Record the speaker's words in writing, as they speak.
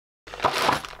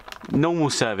normal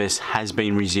service has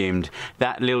been resumed.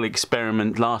 That little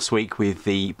experiment last week with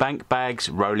the bank bags,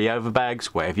 rolly over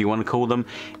bags, whatever you want to call them,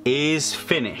 is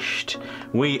finished.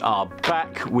 We are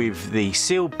back with the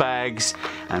sealed bags,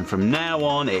 and from now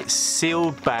on it's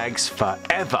sealed bags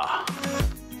forever.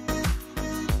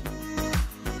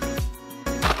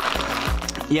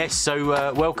 Yes,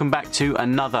 so welcome back to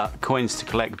another coins to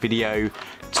collect video.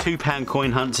 £2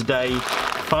 coin hunt today,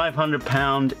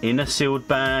 £500 in a sealed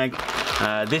bag.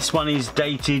 This one is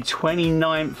dated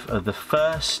 29th of the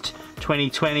 1st,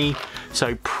 2020,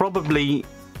 so probably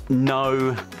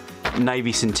no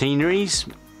Navy centenaries.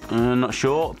 Not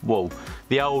sure. Well,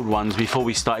 the old ones before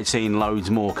we started seeing loads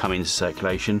more come into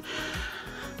circulation.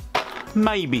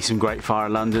 Maybe some Great Fire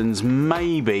Londons,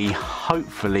 maybe,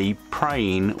 hopefully,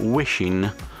 praying, wishing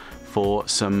for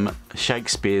some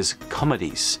Shakespeare's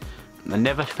comedies. I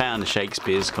never found a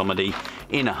Shakespeare's comedy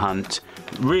in a hunt.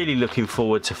 Really looking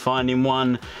forward to finding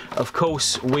one. Of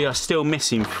course, we are still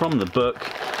missing from the book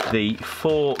the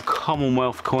 4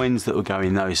 Commonwealth coins that will go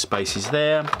in those spaces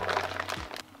there.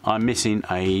 I'm missing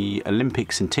a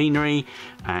Olympic centenary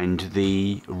and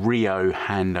the Rio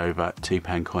handover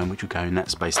 £2 coin, which will go in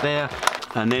that space there.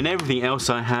 And then everything else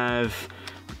I have,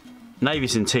 Navy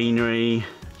centenary,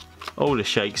 all the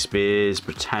Shakespeare's,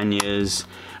 Britannia's,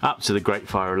 up to the Great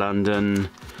Fire of London,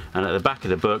 and at the back of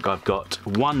the book I've got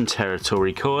 1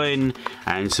 territory coin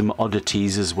and some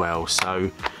oddities as well.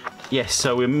 So yes,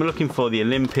 so we're looking for the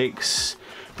Olympics,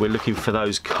 we're looking for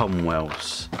those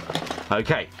Commonwealths.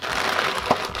 Okay,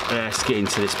 let's get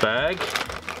into this bag.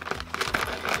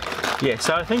 Yeah,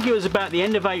 so I think it was about the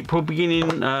end of April,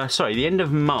 the end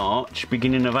of March,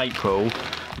 beginning of April,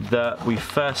 that we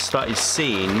first started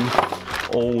seeing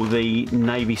all the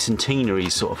Navy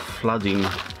centenaries sort of flooding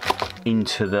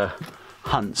into the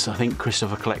hunts. I think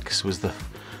Christopher Collects was the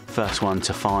first one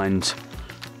to find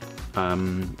a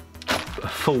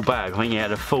full bag. I think he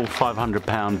had a full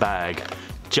 £500 bag,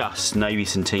 just Navy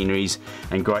centenaries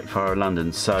and Great Fire of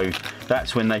London. So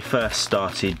that's when they first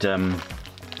started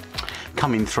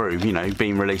coming through, you know,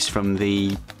 being released from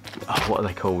the, what are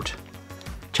they called?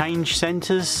 Change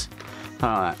centres?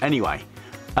 Anyway,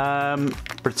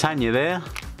 Britannia there.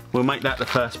 We'll make that the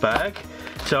first bag.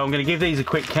 So I'm going to give these a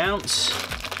quick count.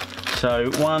 So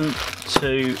 1,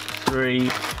 2, 3.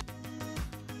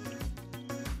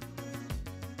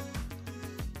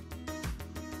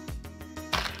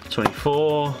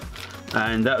 $24,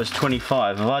 and that was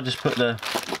 25. Have I just put the...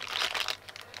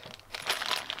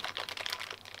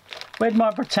 Where'd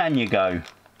my Britannia go?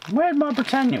 Where'd my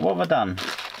Britannia? What have I done?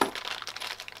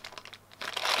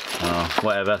 Oh,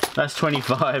 whatever. That's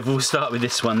 25. We'll start with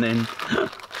this one then.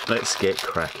 Let's get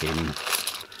cracking.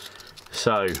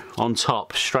 So, on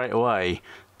top, straight away,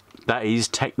 that is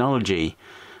technology.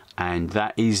 And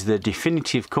that is the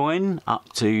definitive coin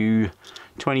up to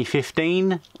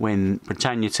 2015 when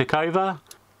Britannia took over.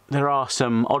 There are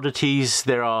some oddities,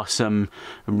 there are some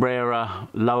rarer,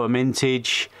 lower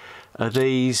mintage of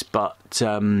these, but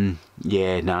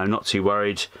yeah, no, not too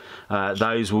worried.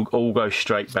 Those will all go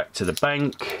straight back to the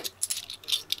bank.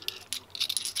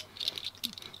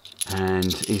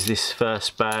 And is this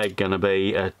first bag going to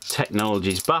be a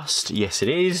Technologies bust? Yes, it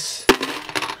is.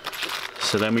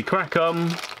 So then we crack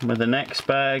on with the next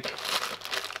bag.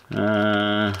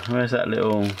 Where's that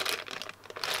little...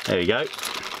 There we go.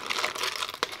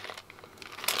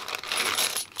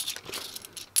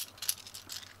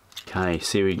 Okay,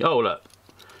 see we... Oh, look.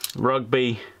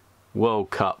 Rugby World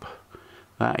Cup.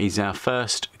 That is our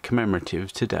first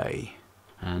commemorative today.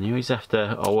 And you always have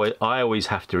to... I always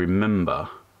have to remember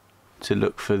to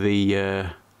look for the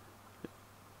year,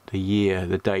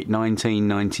 the date,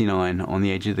 1999 on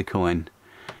the edge of the coin.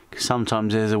 Because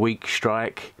sometimes there's a weak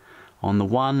strike on the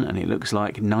 1 and it looks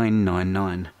like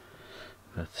 999.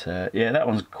 But yeah, that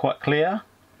one's quite clear.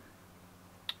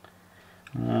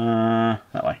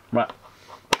 That way, right.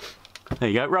 There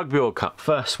you go, Rugby World Cup,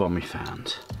 first one we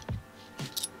found.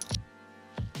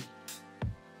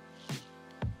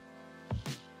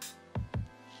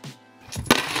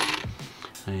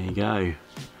 There you go,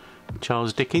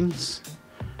 Charles Dickens.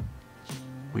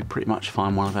 We pretty much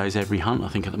find one of those every hunt, I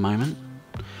think, at the moment.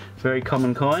 Very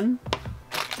common coin.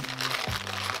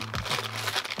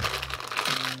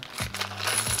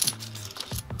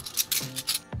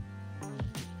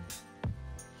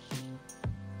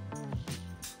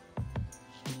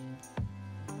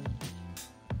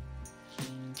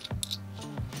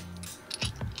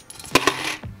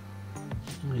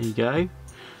 There you go.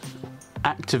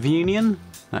 Act of Union.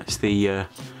 That's the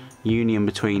union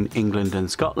between England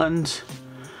and Scotland.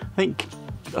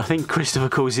 I think Christopher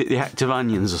calls it the Act of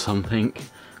Onions or something.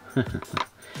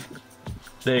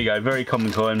 There you go, very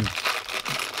common coin.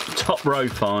 top row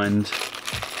find.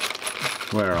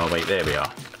 Where are we? There we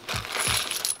are.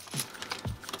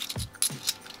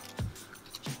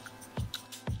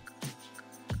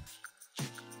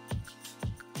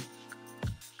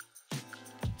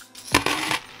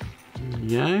 There you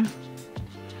go.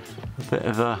 A bit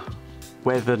of a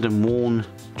weathered and worn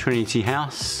Trinity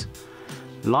house.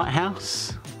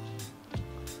 Lighthouse.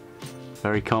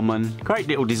 Very common. Great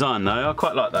little design though. I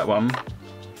quite like that one.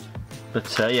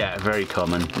 But yeah, very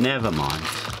common. Never mind.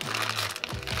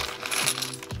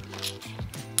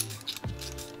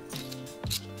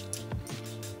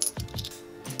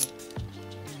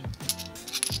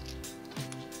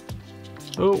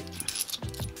 Oh.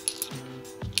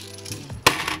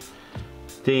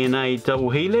 DNA double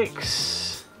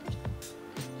helix.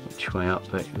 Which way up?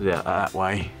 Yeah, that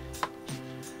way.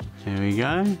 There we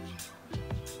go.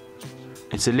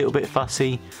 It's a little bit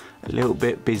fussy, a little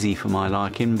bit busy for my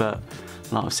liking, but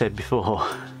like I've said before,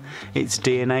 it's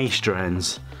DNA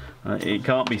strands. It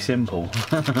can't be simple.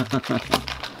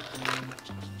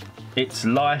 It's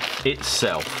life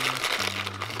itself.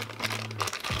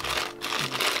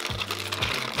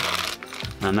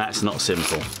 And that's not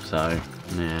simple, so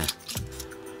yeah.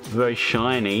 Very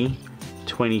shiny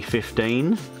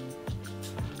 2015.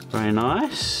 Very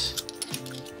nice.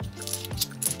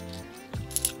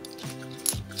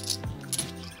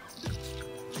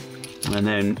 And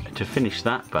then to finish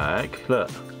that bag, look,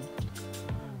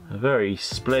 a very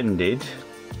splendid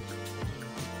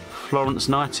Florence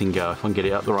Nightingale, if I can get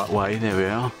it up the right way. There we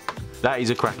are. That is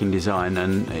a cracking design,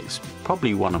 and it's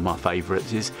probably one of my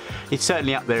favourites. It's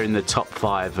certainly up there in the top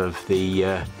 5 of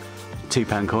the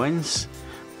 £2 coins.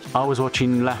 I was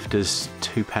watching Laughter's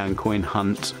 £2 coin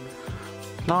hunt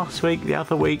last week, the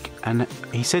other week, and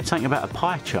he said something about a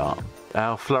pie chart.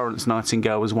 Our Florence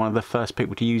Nightingale was one of the first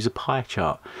people to use a pie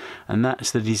chart, and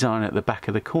that's the design at the back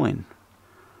of the coin.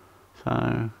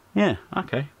 So yeah,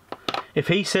 okay. If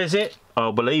he says it,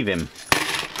 I'll believe him.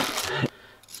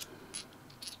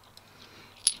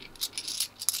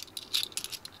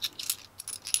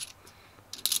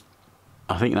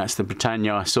 I think that's the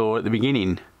Britannia I saw at the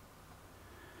beginning.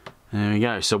 There we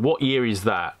go. So what year is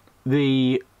that?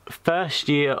 The first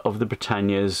year of the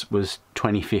Britannias was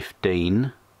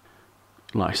 2015.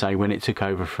 Like I say, when it took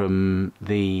over from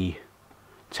the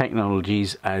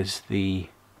Technologies as the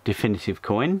definitive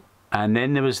coin. And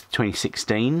then there was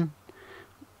 2016.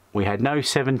 We had no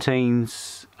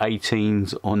 17s,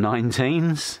 18s or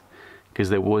 19s because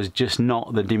there was just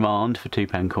not the demand for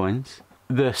 £2 coins.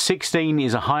 The 16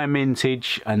 is a higher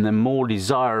mintage, and the more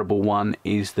desirable one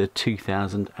is the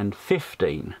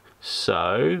 2015.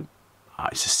 So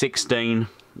it's a 16,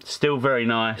 still very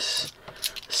nice.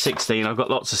 16, I've got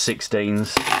lots of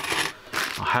 16s.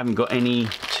 I haven't got any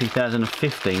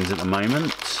 2015s at the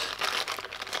moment.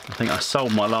 I think I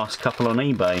sold my last couple on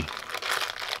eBay.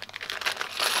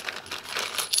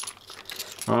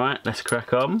 Alright, let's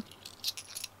crack on.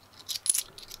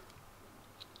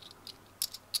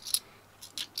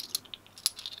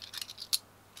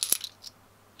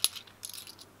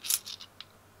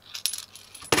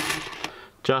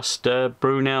 Just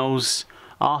Brunel's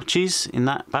arches in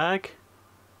that bag.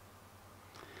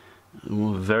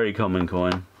 Ooh, very common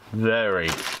coin. Very,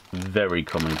 very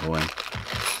common coin.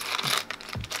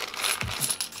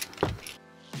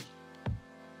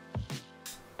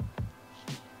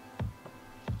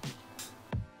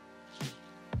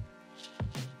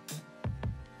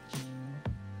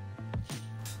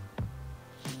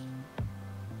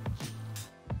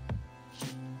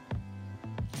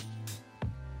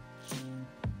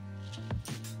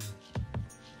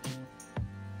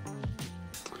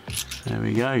 There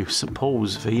we go, St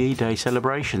Paul's VE Day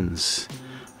celebrations.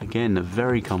 Again, a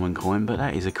very common coin, but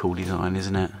that is a cool design,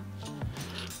 isn't it?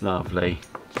 Lovely.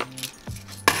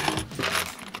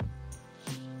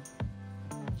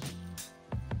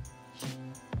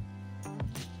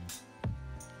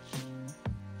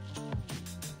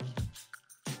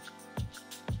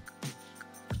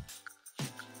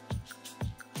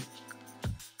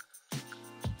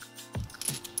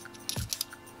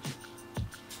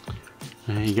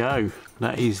 There you go.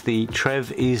 That is the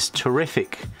Trev is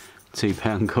Terrific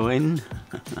 £2 coin.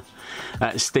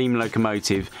 That steam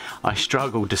locomotive. I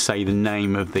struggled to say the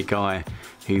name of the guy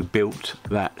who built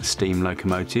that steam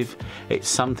locomotive. It's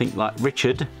something like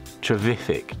Richard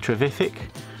Trevific. Trevific?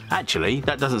 Actually,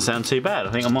 that doesn't sound too bad.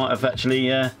 I think I might have actually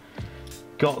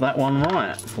got that one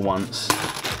right for once.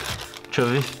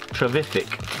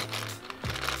 Trevific.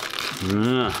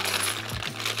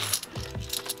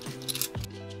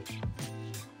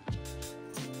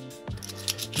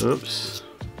 Oops.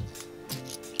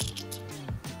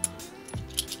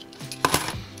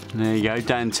 There you go,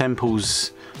 Dan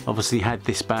Temple's obviously had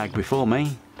this bag before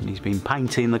me, and he's been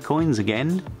painting the coins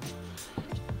again.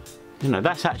 You know,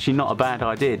 that's actually not a bad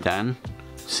idea, Dan.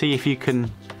 See if you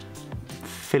can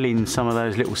fill in some of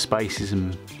those little spaces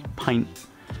and paint,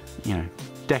 you know,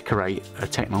 decorate a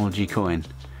technology coin.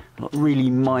 A really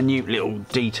minute little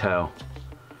detail.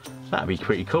 That'd be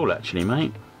pretty cool actually,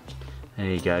 mate. There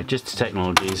you go, just the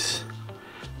technologies.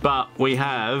 But we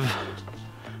have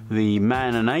the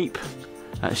Man and Ape.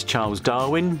 That's Charles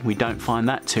Darwin. We don't find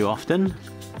that too often.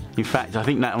 In fact, I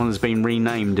think that one's been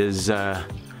renamed as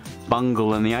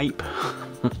Bungle and the Ape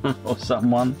or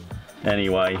someone.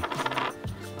 Anyway,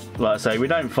 like I say, we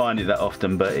don't find it that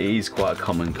often, but it is quite a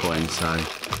common coin, so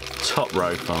top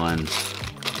row finds.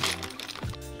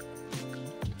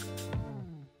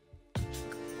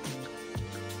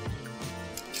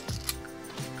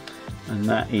 And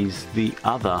that is the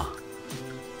other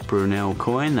Brunel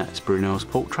coin. That's Brunel's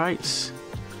Portraits.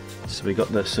 So we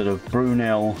got the sort of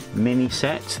Brunel mini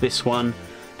set, this one,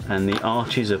 and the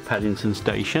Arches of Paddington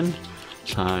Station.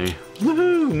 So,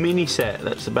 woohoo, mini set.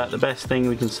 That's about the best thing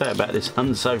we can say about this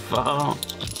hunt so far.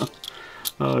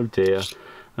 Oh dear.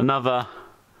 Another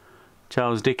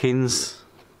Charles Dickens.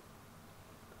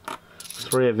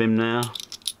 3 of him now.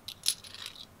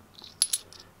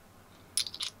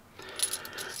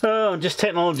 Oh, just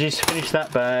technologies to finish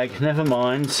that bag. Never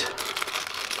mind.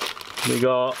 We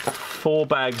got 4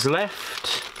 bags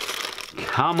left.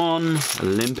 Come on,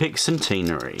 Olympic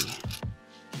Centenary.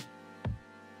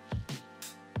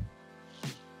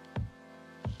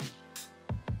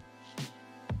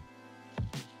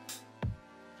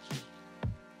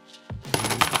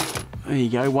 There you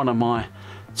go, one of my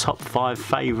top 5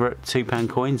 favourite £2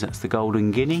 coins. That's the Golden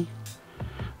Guinea.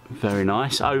 Very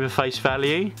nice, over face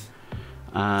value.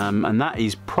 And that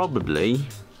is probably,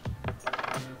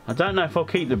 I don't know if I'll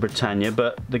keep the Britannia,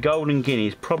 but the Golden Guinea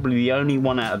is probably the only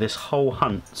one out of this whole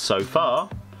hunt so far.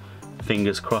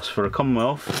 Fingers crossed for a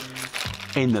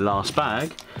Commonwealth in the last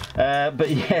bag. But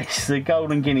yes, the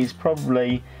Golden Guinea is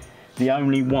probably the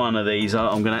only one of these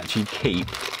I'm going to actually keep,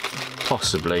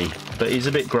 possibly. But he's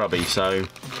a bit grubby, so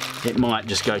it might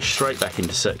just go straight back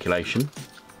into circulation,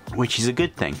 which is a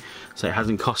good thing. So it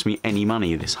hasn't cost me any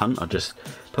money this hunt. I just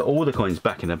put all the coins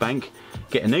back in the bank,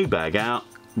 get a new bag out,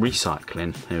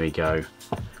 recycling. There we go.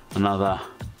 Another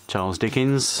Charles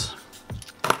Dickens.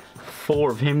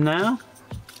 4 of him now.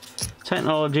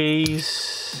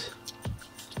 Technologies.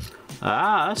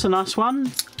 Ah, that's a nice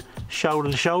one.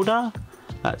 Shoulder to shoulder.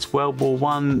 That's World War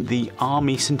I, the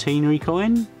Army Centenary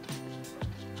coin.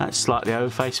 That's slightly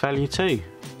over face value too.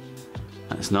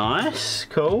 That's nice,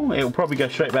 cool. It'll probably go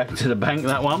straight back into the bank,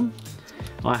 that one.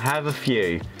 I have a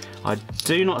few. I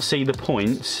do not see the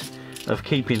point of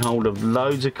keeping hold of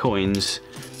loads of coins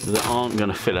that aren't going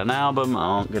to fill an album,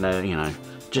 aren't going to, you know,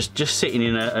 just sitting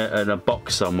in a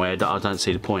box somewhere. I don't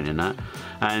see the point in that.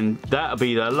 And that'll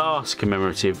be the last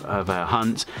commemorative of our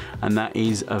hunt, and that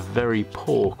is a very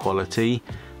poor quality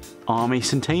Army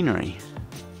Centenary.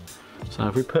 So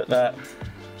if we put that,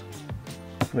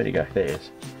 where'd it go? There it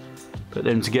is. Put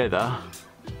them together.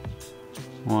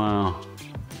 Wow.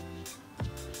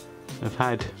 They've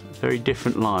had very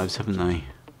different lives, haven't they?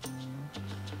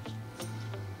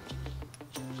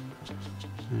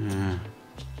 Yeah.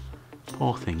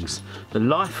 Poor things. The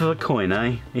life of a coin,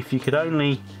 eh? If you could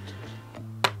only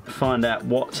find out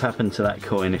what's happened to that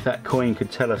coin, if that coin could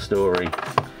tell a story,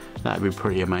 that'd be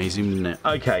pretty amazing, wouldn't it?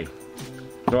 Okay.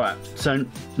 Right, so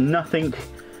nothing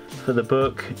for the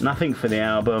book, nothing for the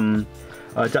album.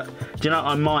 Do you know,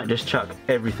 I might just chuck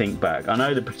everything back. I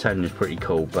know the Britannia is pretty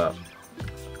cool, but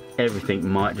everything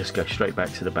might just go straight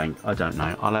back to the bank. I don't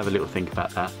know. I'll have a little think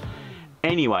about that.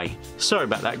 Anyway, sorry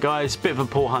about that, guys. Bit of a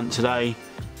poor hunt today.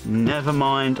 Never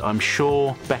mind. I'm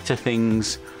sure better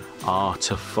things are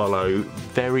to follow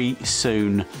very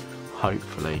soon,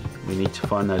 hopefully. We need to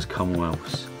find those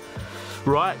Commonwealths.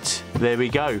 Right, there we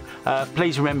go.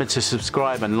 Please remember to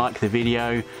subscribe and like the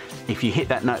video. If you hit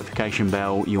that notification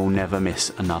bell, you'll never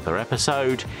miss another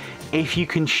episode. If you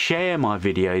can share my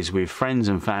videos with friends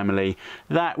and family,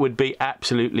 that would be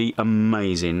absolutely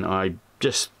amazing. I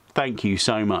just thank you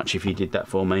so much if you did that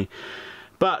for me.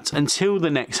 But until the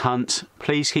next hunt,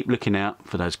 please keep looking out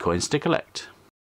for those coins to collect.